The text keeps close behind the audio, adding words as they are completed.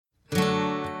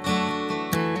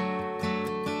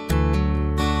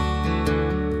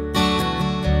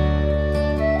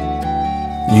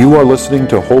You are listening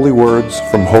to Holy Words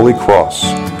from Holy Cross,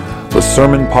 the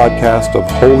sermon podcast of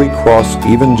Holy Cross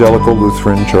Evangelical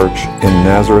Lutheran Church in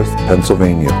Nazareth,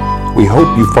 Pennsylvania. We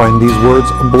hope you find these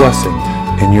words a blessing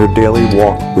in your daily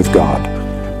walk with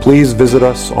God. Please visit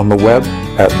us on the web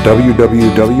at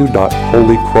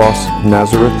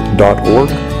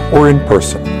www.holycrossnazareth.org or in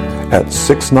person at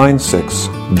 696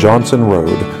 Johnson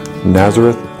Road,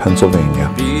 Nazareth, Pennsylvania.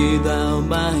 Be thou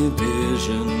my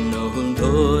vision, O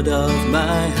Lord of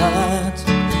my heart,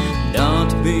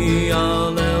 not be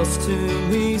all else to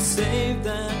me save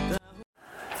that thou...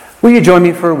 Will you join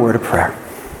me for a word of prayer?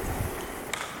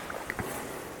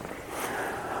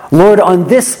 Lord, on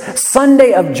this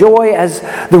Sunday of joy, as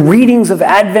the readings of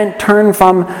Advent turn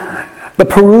from the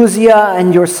Parousia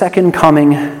and your second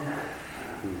coming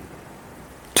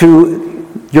to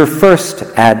your first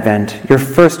Advent, your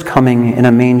first coming in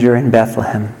a manger in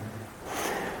Bethlehem,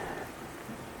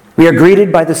 we are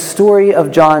greeted by the story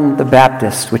of John the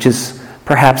Baptist, which is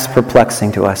perhaps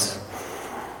perplexing to us.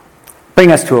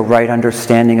 Bring us to a right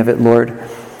understanding of it, Lord.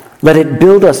 Let it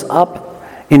build us up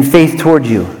in faith toward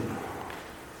you,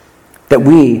 that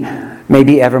we may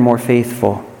be ever more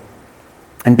faithful,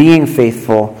 and being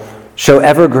faithful, show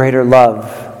ever greater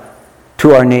love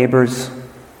to our neighbors,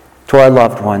 to our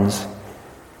loved ones,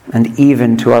 and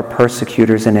even to our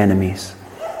persecutors and enemies.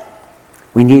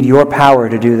 We need your power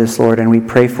to do this, Lord, and we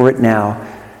pray for it now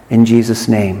in Jesus'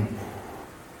 name.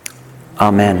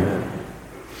 Amen.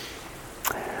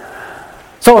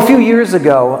 So a few years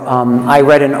ago, I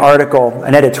read an article,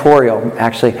 an editorial,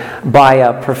 actually, by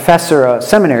a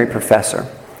seminary professor.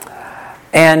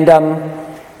 And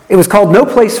it was called No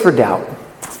Place for Doubt.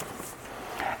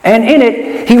 And in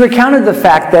it, he recounted the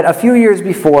fact that a few years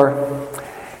before,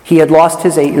 he had lost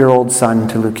his 8-year-old son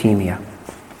to leukemia.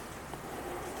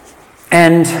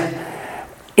 And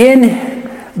in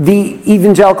the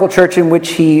evangelical church in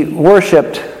which he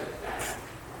worshiped,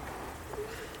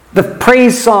 the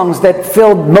praise songs that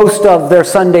filled most of their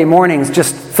Sunday mornings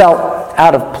just felt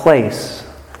out of place.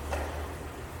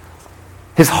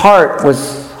 His heart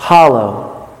was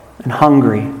hollow and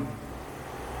hungry.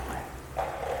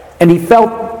 And he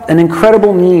felt an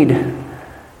incredible need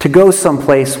to go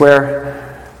someplace where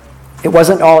it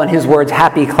wasn't all, in his words,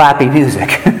 happy, clappy music,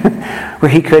 where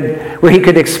he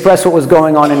could express what was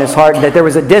going on in his heart, and that there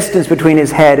was a distance between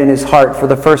his head and his heart for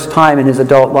the first time in his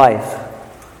adult life.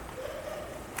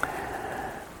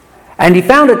 And he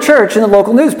found a church in the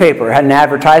local newspaper. It had an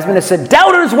advertisement that said,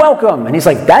 "Doubters welcome." And he's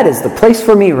like, that is the place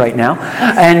for me right now.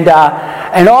 And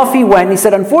off he went. And he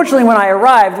said, unfortunately, when I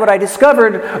arrived, what I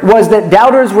discovered was that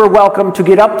doubters were welcome to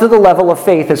get up to the level of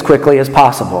faith as quickly as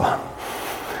possible.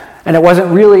 And it wasn't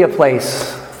really a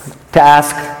place to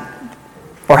ask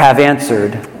or have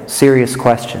answered serious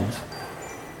questions.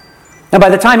 Now, by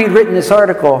the time he'd written this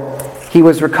article, he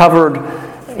was recovered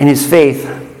in his faith.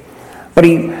 But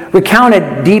he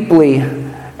recounted deeply,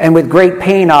 and with great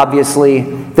pain, obviously,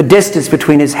 the distance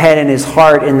between his head and his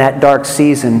heart in that dark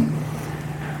season,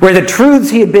 where the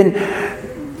truths he had been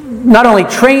not only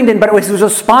trained in, but it was his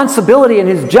responsibility and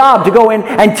his job to go in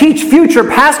and teach future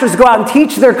pastors, to go out and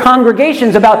teach their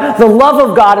congregations about the love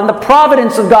of God and the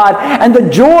providence of God and the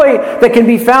joy that can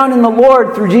be found in the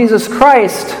Lord through Jesus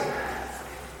Christ.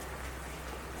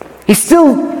 He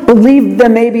still believed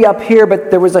them maybe up here,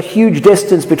 but there was a huge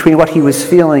distance between what he was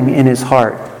feeling in his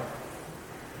heart.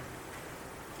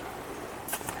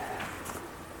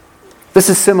 This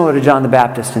is similar to John the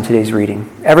Baptist in today's reading.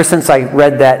 Ever since I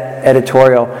read that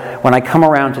editorial, when I come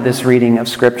around to this reading of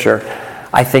Scripture,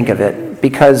 I think of it.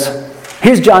 Because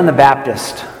here's John the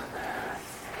Baptist.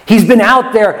 He's been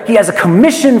out there. He has a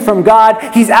commission from God.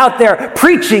 He's out there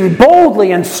preaching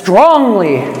boldly and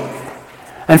strongly.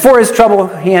 And for his trouble,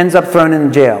 he ends up thrown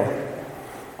in jail.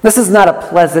 This is not a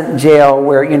pleasant jail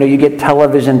where, you get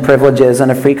television privileges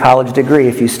and a free college degree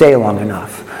if you stay long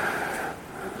enough.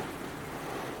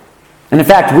 And in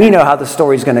fact, we know how the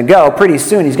story's going to go. Pretty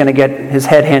soon he's going to get his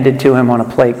head handed to him on a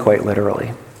plate, quite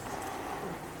literally.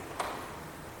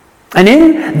 And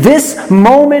in this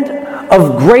moment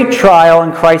of great trial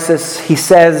and crisis, he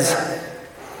says,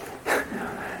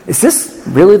 is this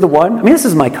really the one? I mean, this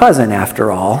is my cousin,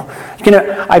 after all.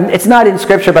 It's not in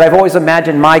Scripture, but I've always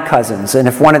imagined my cousins, and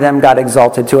if one of them got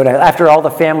exalted to it, after all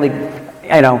the family,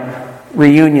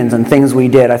 reunions and things we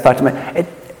did, I thought to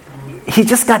myself, he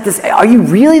just got this, are you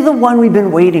really the one we've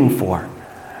been waiting for?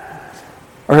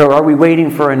 Or are we waiting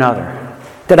for another?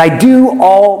 Did I do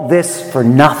all this for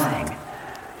nothing?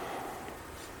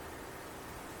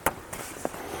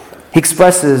 He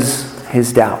expresses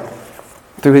his doubt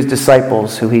through his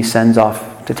disciples, who he sends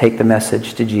off to take the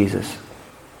message to Jesus.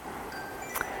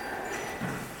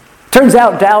 Turns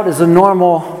out doubt is a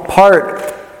normal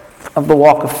part of the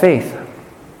walk of faith.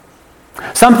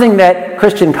 Something that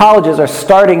Christian colleges are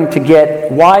starting to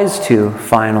get wise to,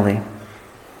 finally.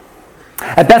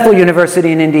 At Bethel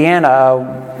University in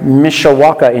Indiana,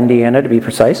 Mishawaka, Indiana to be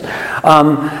precise,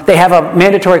 they have a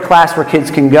mandatory class where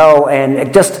kids can go, and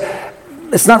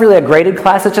it's not really a graded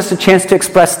class, it's just a chance to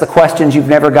express the questions you've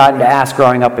never gotten to ask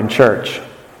growing up in church.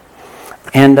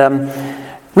 And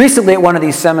recently at one of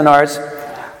these seminars,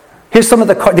 here's some of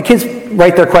the kids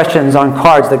write their questions on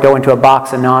cards that go into a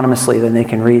box anonymously, then they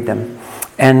can read them.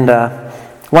 And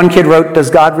one kid wrote, "Does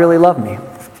God really love me?"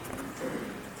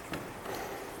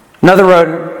 Another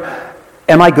wrote,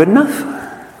 "Am I good enough?"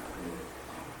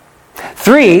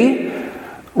 3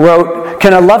 wrote,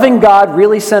 "Can a loving God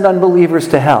really send unbelievers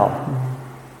to hell?"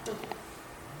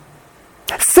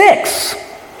 6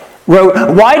 wrote,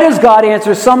 "Why does God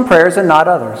answer some prayers and not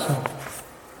others?"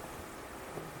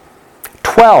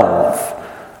 12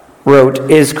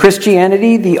 wrote, "Is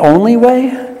Christianity the only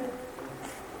way?"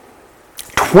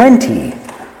 20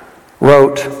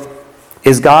 wrote,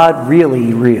 "Is God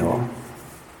really real?"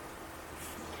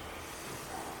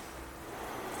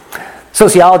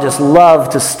 Sociologists love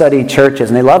to study churches,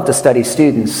 and they love to study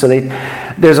students. So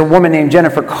there's a woman named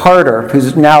Jennifer Carter,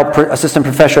 who's now assistant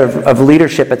professor of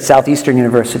leadership at Southeastern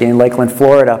University in Lakeland,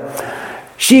 Florida.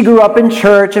 She grew up in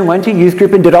church and went to youth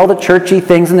group and did all the churchy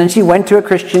things, and then she went to a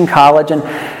Christian college, and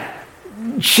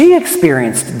she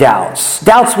experienced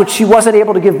doubts which she wasn't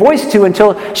able to give voice to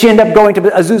until she ended up going to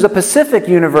Azusa Pacific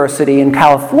University in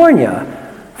California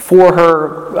for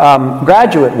her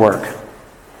graduate work.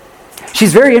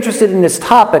 She's very interested in this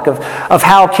topic of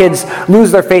how kids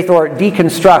lose their faith or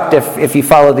deconstruct, if you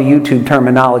follow the YouTube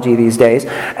terminology these days.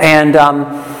 And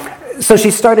so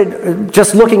she started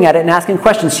just looking at it and asking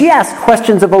questions. She asked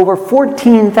questions of over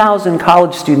 14,000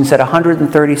 college students at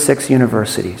 136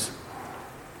 universities.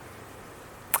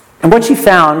 And what she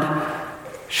found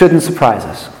shouldn't surprise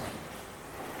us.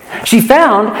 She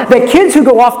found that kids who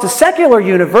go off to secular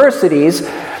universities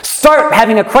start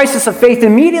having a crisis of faith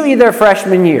immediately their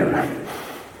freshman year.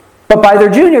 But by their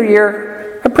junior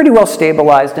year, they're pretty well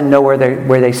stabilized and know where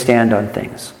they stand on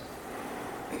things.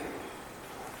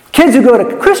 Kids who go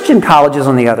to Christian colleges,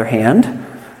 on the other hand,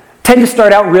 tend to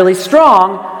start out really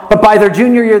strong, but by their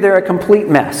junior year, they're a complete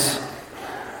mess.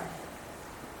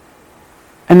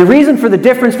 And the reason for the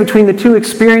difference between the two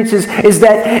experiences is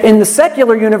that in the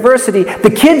secular university, the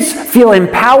kids feel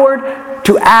empowered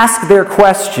to ask their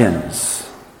questions.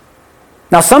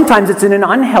 Now, sometimes it's in an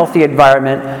unhealthy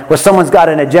environment where someone's got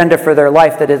an agenda for their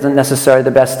life that isn't necessarily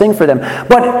the best thing for them.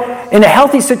 But in a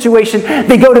healthy situation,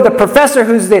 they go to the professor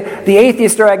who's the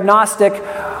atheist or agnostic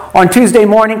on Tuesday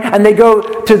morning, and they go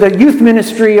to the youth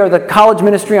ministry or the college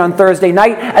ministry on Thursday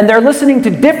night, and they're listening to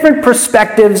different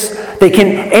perspectives. They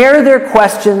can air their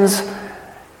questions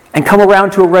and come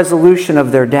around to a resolution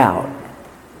of their doubt.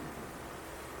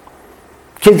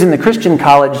 Kids in the Christian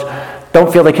college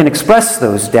don't feel they can express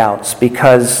those doubts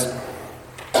because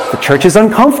the church is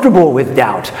uncomfortable with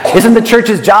doubt. Isn't the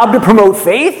church's job to promote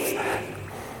faith?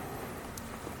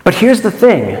 But here's the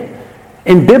thing.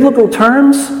 In biblical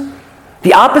terms,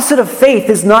 the opposite of faith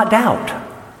is not doubt.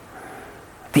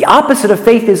 The opposite of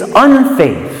faith is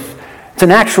unfaith. It's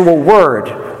an actual word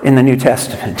in the New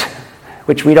Testament,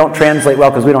 which we don't translate well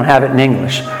because we don't have it in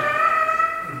English.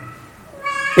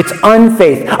 It's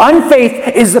unfaith.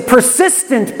 Unfaith is the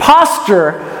persistent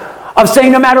posture of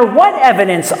saying, no matter what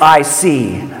evidence I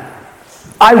see,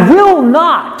 I will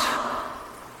not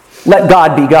let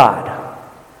God be God.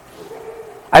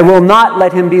 I will not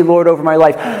let him be Lord over my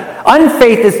life.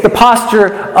 Unfaith is the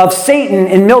posture of Satan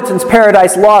in Milton's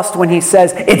Paradise Lost when he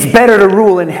says, it's better to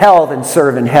rule in hell than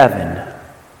serve in heaven.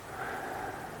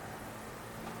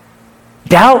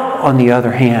 Doubt, on the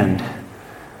other hand,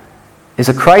 is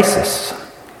a crisis.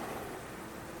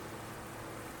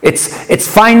 It's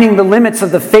finding the limits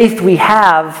of the faith we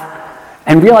have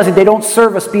and realizing they don't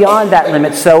serve us beyond that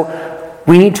limit. So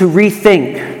we need to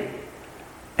rethink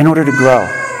in order to grow.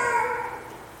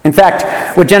 In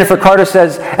fact, what Jennifer Carter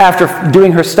says after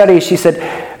doing her study, she said,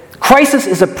 crisis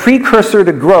is a precursor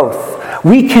to growth.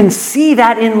 We can see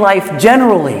that in life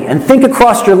generally. And think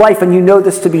across your life and you know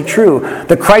this to be true.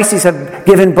 The crises have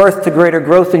given birth to greater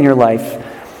growth in your life.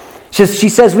 She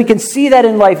says we can see that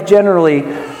in life generally,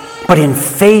 but in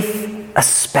faith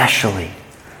especially.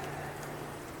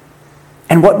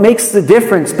 And what makes the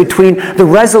difference between the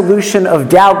resolution of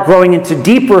doubt growing into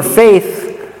deeper faith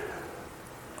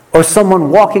or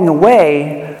someone walking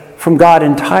away from God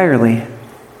entirely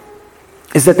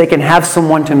is that they can have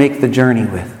someone to make the journey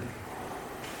with.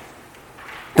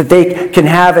 That they can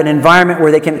have an environment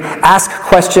where they can ask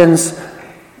questions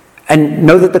and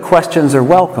know that the questions are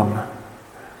welcome.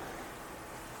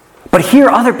 But hear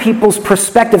other people's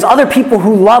perspectives, other people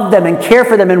who love them and care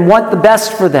for them and want the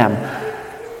best for them.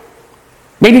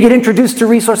 Maybe get introduced to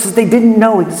resources they didn't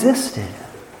know existed.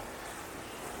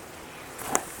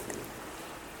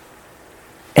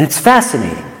 And it's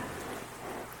fascinating.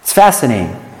 It's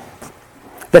fascinating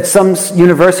that some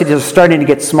universities are starting to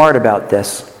get smart about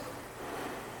this.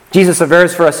 Jesus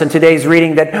avers for us in today's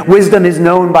reading that wisdom is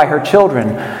known by her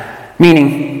children,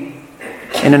 meaning,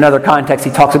 in another context,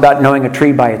 he talks about knowing a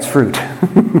tree by its fruit.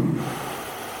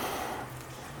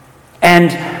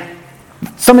 And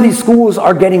some of these schools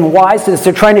are getting wise to this.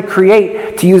 They're trying to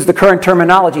create, to use the current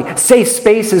terminology, safe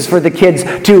spaces for the kids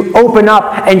to open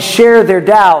up and share their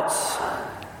doubts.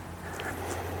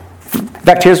 In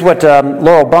fact, here's what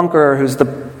Laurel Bunker, who's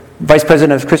the vice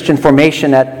president of Christian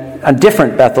formation at a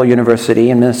different Bethel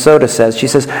University in Minnesota, says. She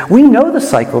says, "We know the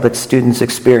cycle that students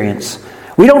experience.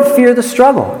 We don't fear the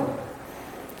struggle.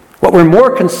 What we're more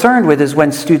concerned with is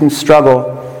when students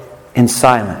struggle in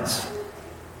silence."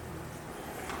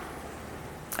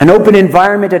 An open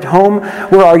environment at home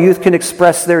where our youth can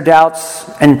express their doubts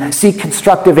and seek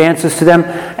constructive answers to them,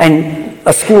 and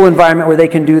a school environment where they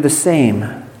can do the same.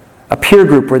 A peer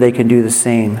group where they can do the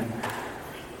same.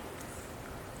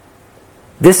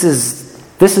 This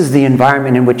is the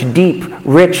environment in which deep,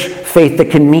 rich faith that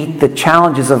can meet the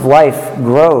challenges of life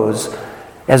grows.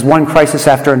 As one crisis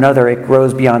after another, it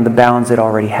grows beyond the bounds it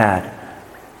already had.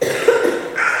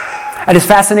 And as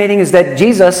fascinating is that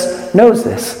Jesus knows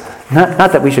this.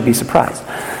 Not that we should be surprised.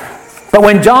 But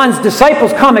when John's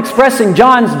disciples come expressing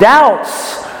John's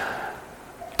doubts,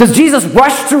 does Jesus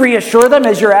rush to reassure them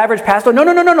as your average pastor? No.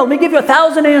 Let me give you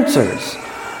 1,000 answers,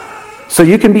 so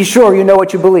you can be sure you know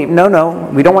what you believe. No,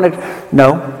 we don't want to.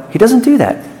 No, he doesn't do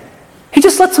that. He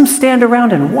just lets them stand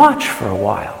around and watch for a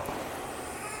while.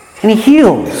 And he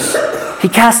heals. He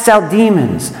casts out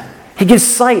demons. He gives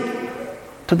sight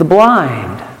to the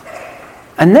blind.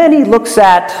 And then he looks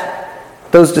at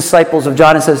those disciples of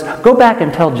John and says, "Go back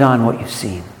and tell John what you've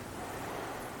seen."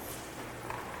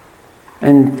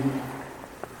 And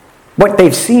what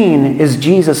they've seen is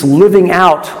Jesus living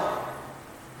out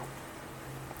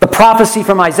the prophecy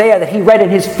from Isaiah that he read in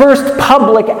his first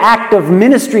public act of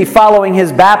ministry following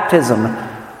his baptism.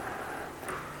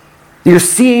 You're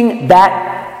seeing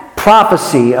that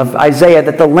prophecy of Isaiah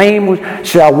that the lame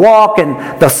shall walk and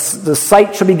the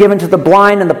sight shall be given to the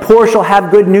blind and the poor shall have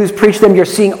good news preached to them. You're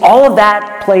seeing all of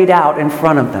that played out in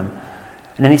front of them.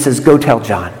 And then he says, "Go tell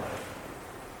John."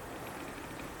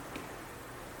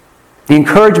 The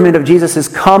encouragement of Jesus is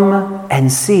come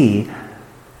and see.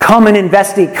 Come and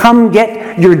investigate. Come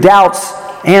get your doubts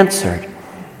answered.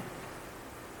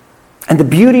 And the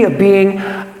beauty of being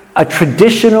a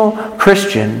traditional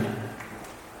Christian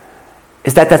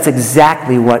is that that's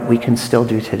exactly what we can still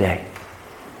do today.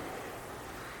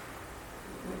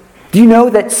 Do you know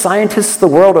that scientists the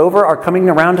world over are coming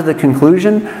around to the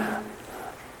conclusion,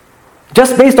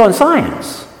 just based on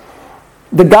science,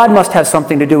 that God must have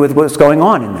something to do with what's going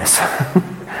on in this?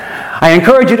 I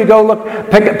encourage you to go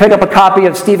pick up a copy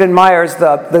of Stephen Meyer's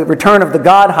The Return of the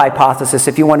God Hypothesis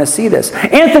if you want to see this.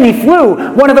 Anthony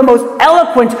Flew, one of the most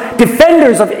eloquent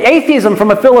defenders of atheism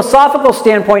from a philosophical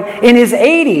standpoint in his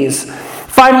 80s,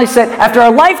 finally said, after a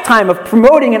lifetime of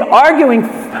promoting and arguing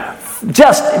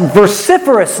just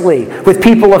vociferously with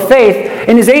people of faith,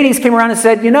 in his 80s came around and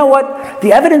said, "You know what?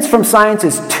 The evidence from science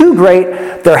is too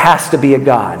great. There has to be a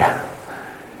God."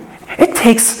 It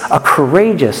takes a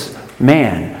courageous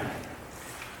man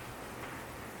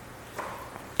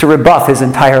to rebuff his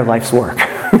entire life's work.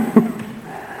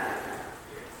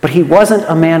 But he wasn't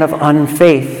a man of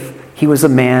unfaith. He was a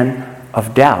man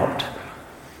of doubt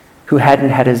who hadn't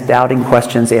had his doubting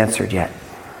questions answered yet.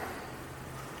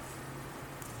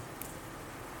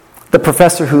 The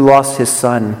professor who lost his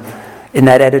son in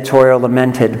that editorial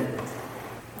lamented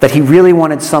that he really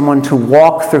wanted someone to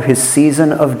walk through his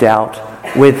season of doubt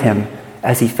with him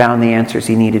as he found the answers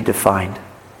he needed to find.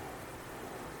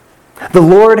 The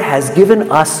Lord has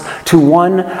given us to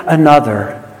one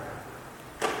another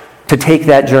to take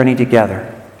that journey together.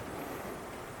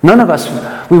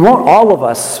 We won't all of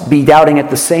us be doubting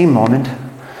at the same moment.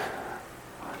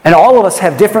 And all of us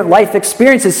have different life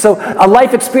experiences. So a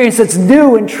life experience that's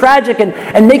new and tragic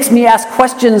and makes me ask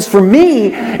questions for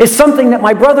me is something that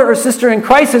my brother or sister in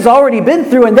Christ has already been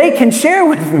through, and they can share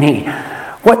with me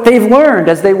what they've learned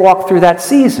as they walk through that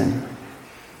season.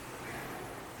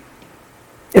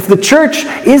 If the church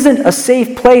isn't a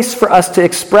safe place for us to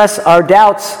express our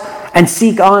doubts and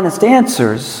seek honest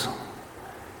answers,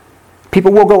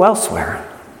 people will go elsewhere.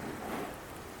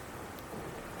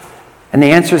 And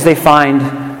the answers they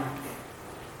find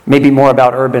maybe more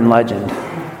about urban legend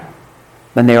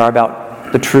than they are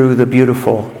about the true, the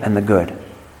beautiful, and the good.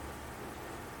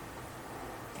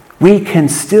 We can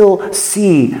still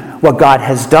see what God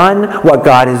has done, what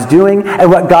God is doing, and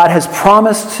what God has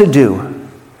promised to do.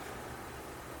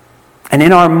 And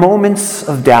in our moments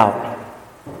of doubt,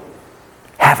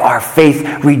 have our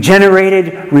faith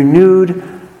regenerated, renewed,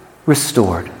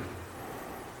 restored,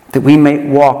 that we may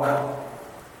walk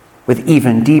with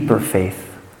even deeper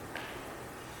faith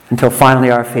until finally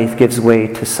our faith gives way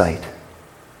to sight.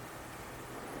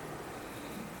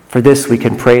 For this we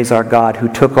can praise our God who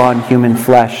took on human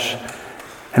flesh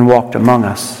and walked among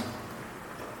us.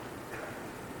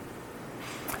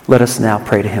 Let us now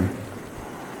pray to him.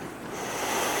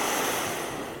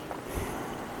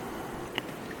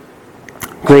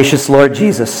 Gracious Lord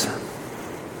Jesus,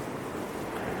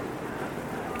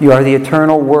 you are the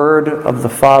eternal Word of the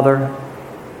Father,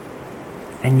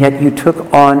 and yet you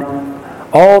took on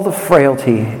all the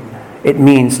frailty it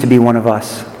means to be one of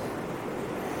us.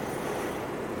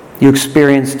 You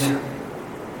experienced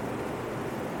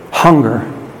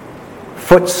hunger,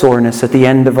 foot soreness at the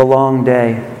end of a long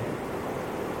day,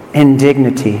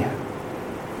 indignity,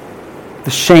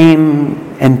 the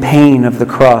shame and pain of the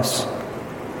cross.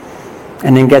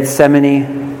 And in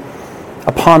Gethsemane,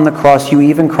 upon the cross, you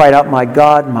even cried out, my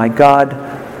God,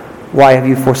 why have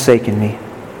you forsaken me?"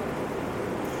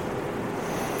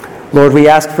 Lord, we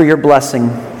ask for your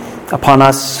blessing upon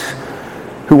us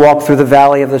who walk through the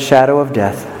valley of the shadow of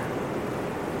death.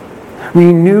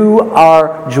 Renew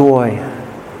our joy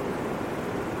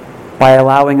by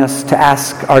allowing us to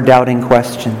ask our doubting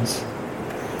questions.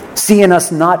 See in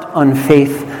us not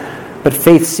unfaith, but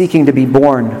faith seeking to be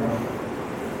born.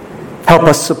 Help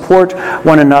us support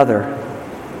one another,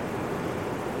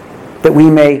 that we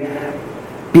may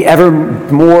be ever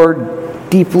more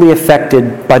deeply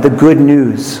affected by the good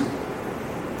news,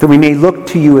 that we may look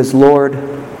to you as Lord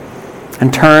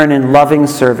and turn in loving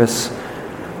service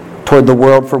toward the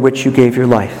world for which you gave your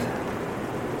life.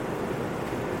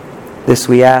 This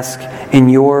we ask in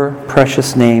your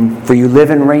precious name, for you live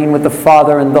and reign with the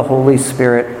Father and the Holy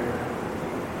Spirit,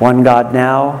 one God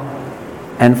now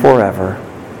and forever.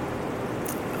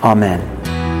 Amen.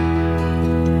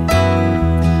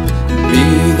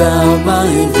 Be thou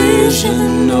my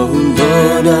vision, O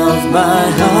Lord of my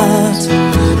heart.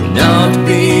 Not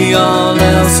be all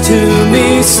else to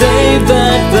me, save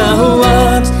that thou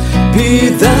art. Be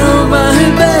thou my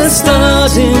best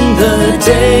start in the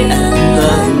day and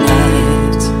the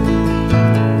night.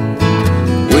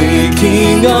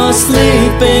 Waking or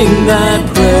sleeping, thy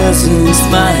presence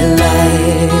my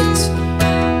light.